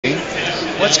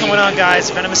What's going on, guys?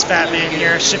 VenomousFatman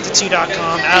here,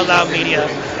 Shifted2.com, Out Loud Media.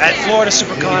 At Florida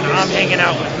Supercon, I'm hanging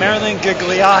out with Marilyn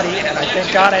Ghigliotti, and I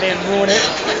thank God I didn't ruin it.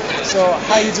 So,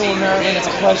 how you doing, Marilyn? It's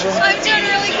a pleasure. I'm doing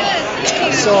really good.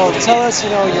 Thank you. So, tell us,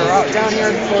 you're out down here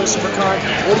at Florida Supercon.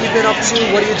 What have you been up to?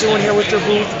 What are you doing here with your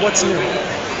booth? What's new?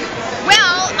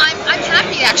 Well, I'm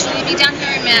happy actually to be down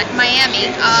here in Miami.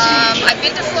 I've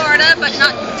been to Florida, but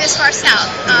not this far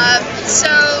south. So,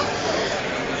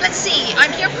 let's see.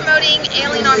 I'm here promoting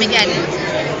Alien Armageddon,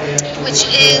 which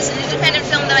is an independent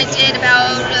film that I did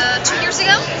about 2 years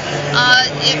ago.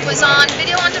 It was on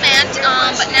video on demand,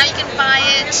 but now you can buy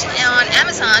it on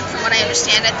Amazon, from what I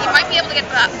understand. You might be able to get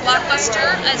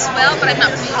Blockbuster as well, but I'm not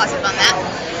positive on that.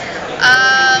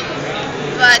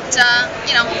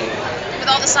 You know, with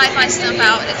all the sci-fi stuff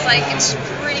out, it's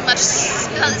pretty much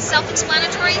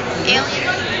self-explanatory. Alien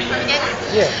Armageddon.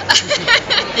 Yeah.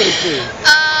 Pretty cool.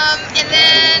 And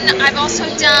then I've also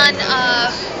done,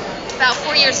 about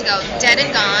 4 years ago, Dead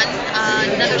and Gone,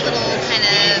 another little kind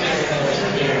of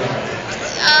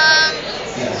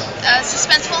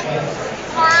suspenseful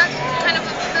horror kind of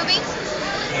movie.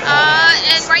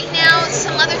 And right now,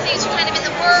 some other things are kind of in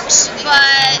the works,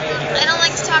 but I don't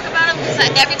like to talk about them because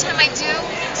every time I do...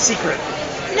 Secret.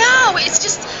 No, it's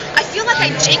just, I feel like I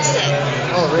jinx it.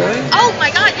 Oh, really? Oh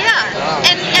my God, yeah. Wow.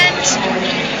 And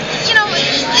you know,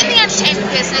 in the entertainment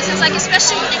business, it's like,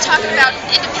 especially when you're talking about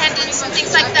independence and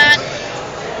things like that,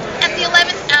 at the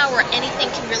 11th hour, anything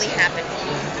can really happen.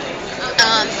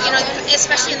 You know,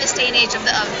 especially in this day and age of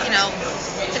you know,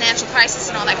 financial crisis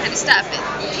and all that kind of stuff.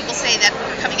 People say that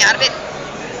we're coming out of it.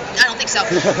 I don't think so.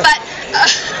 But,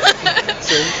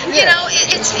 you know,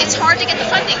 it's hard to get the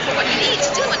funding for what you need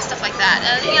to do and stuff like that.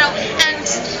 You know, and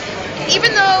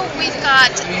even though we've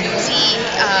got the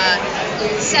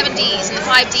 70s and the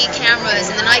 5D cameras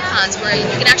and the Nikons where you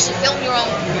can actually film your own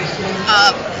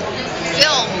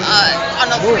film on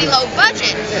a pretty low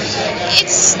budget,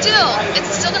 it's still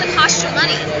going to cost you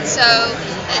money. So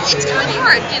it's kind of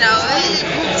hard, you know,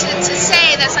 to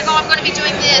say that it's like, oh, I'm going to be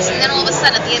doing this, and then all of a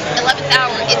sudden at the 11th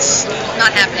hour, it's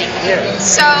not happening. Yeah.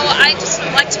 So I just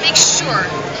like to make sure,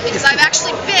 because I've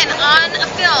actually been on a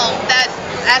film that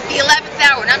at the 11th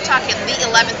hour, and I'm talking the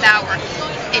 11th hour,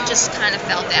 it just kind of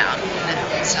fell down.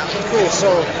 So. Cool.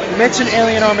 So you mentioned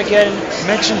Alien Armageddon, you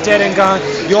mentioned Dead and Gone.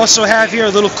 You also have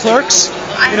here Little Clerks.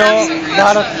 You know,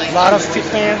 a lot of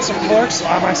fans of Clerks.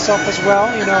 I myself as well.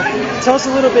 You know, tell us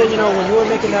a little bit. You know, when you were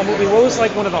making that movie, what was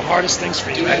like one of the hardest things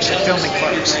for you actually filming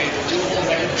Clerks?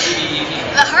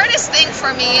 The hardest thing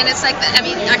for me, and it's like, I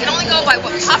mean, I can only go by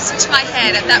what pops into my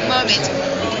head at that moment,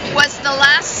 was the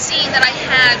last scene that I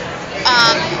had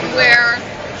where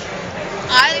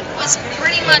I was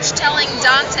pretty much telling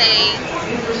Dante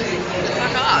to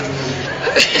fuck off.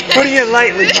 Putting it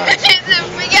lightly,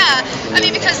 yeah, I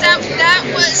mean, because that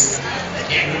was,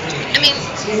 I mean,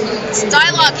 it's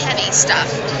dialogue heavy stuff.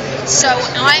 So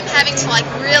I'm having to like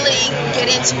really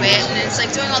get into it, and it's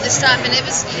like doing all this stuff, and it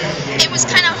was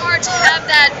kind of hard to have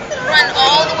that run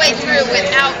all the way through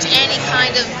without any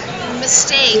kind of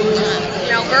mistake, you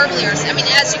know, verbally or something. I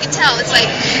mean, as you can tell, it's like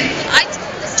I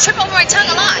trip over my tongue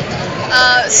a lot.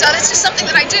 So that's just something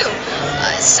that I do.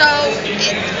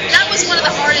 That was one of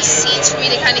the hardest scenes for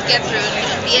me to kind of get through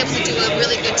and be able to do a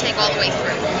really good take all the way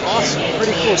through. Awesome.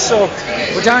 Pretty cool. So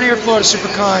we're down here at Florida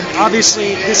Supercon.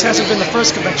 Obviously, this hasn't been the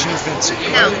first convention you've been to.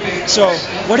 No. So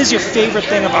what is your favorite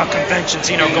thing about conventions?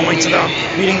 You know, going to them,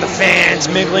 meeting the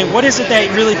fans, mingling. What is it that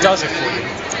really does it for you?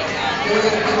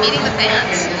 Meeting the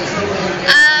fans.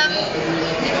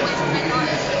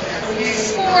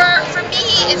 For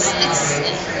me, it's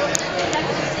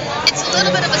a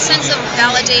little bit of a sense of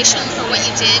validation for what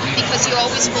you did, because you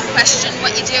always will question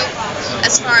what you do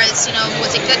as far as, you know,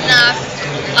 was it good enough?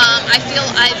 I feel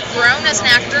I've grown as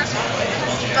an actor,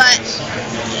 but,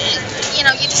 you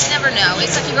know, you just never know.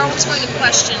 It's like you're always going to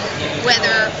question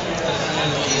whether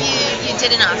you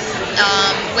did enough,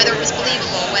 whether it was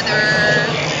believable, whether,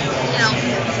 you know,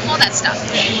 all that stuff.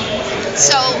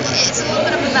 So it's a little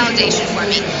bit of a validation for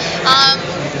me.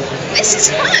 This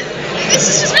is fun. This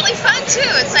is just really fun too.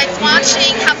 It's like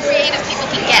watching how creative people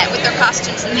can get with their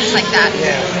costumes and things like that.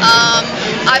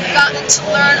 I've gotten to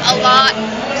learn a lot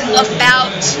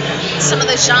about some of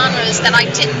the genres that I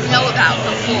didn't know about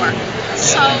before.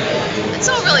 So it's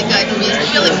all really good.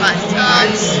 It's really fun.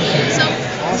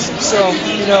 Awesome. So,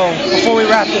 you know, before we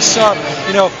wrap this up,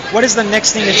 you know, what is the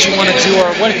next thing that you want to do,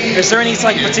 or what is there any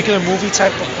like particular movie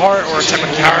type of part or type of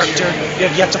character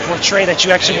you have yet to portray that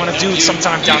you actually want to do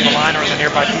sometime down the line or in the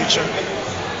nearby future?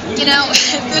 You know,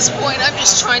 at this point, I'm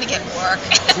just trying to get work.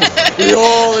 We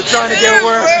all are trying to get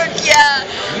work. Yeah.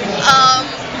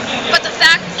 But the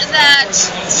fact that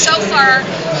so far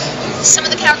some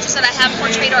of the characters that I have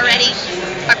portrayed already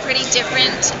are pretty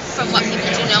different from what people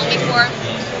do know me for,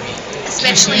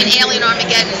 especially in Alien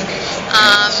Armageddon.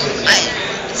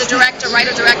 The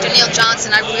writer-director Neil Johnson,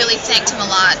 I really thanked him a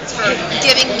lot for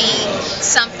giving me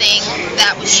something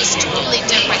that was just totally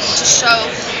different, to show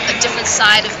a different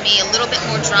side of me, a little bit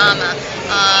more drama.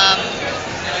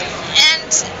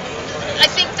 And I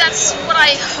think that's what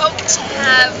I hope to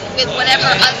have with whatever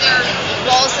other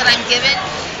roles that I'm given,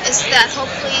 is that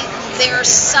hopefully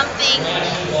there's something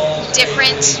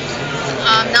different,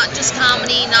 not just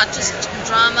comedy, not just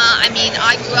drama. I mean,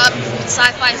 I grew up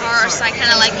sci-fi horror, so I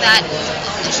kind of like that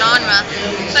genre,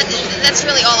 but that's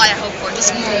really all I hope for,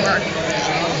 just more work.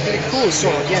 Okay, cool.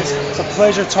 So again, it's a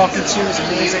pleasure talking to you. It's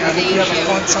amazing. I hope you have a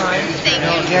fun time. Thank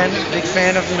you. Again, big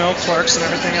fan of Clerks and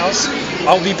everything else.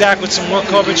 I'll be back with some more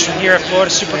coverage from here at Florida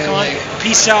Supercon.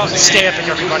 Peace out and stay up,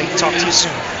 everybody. Talk to you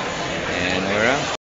soon. And we're out.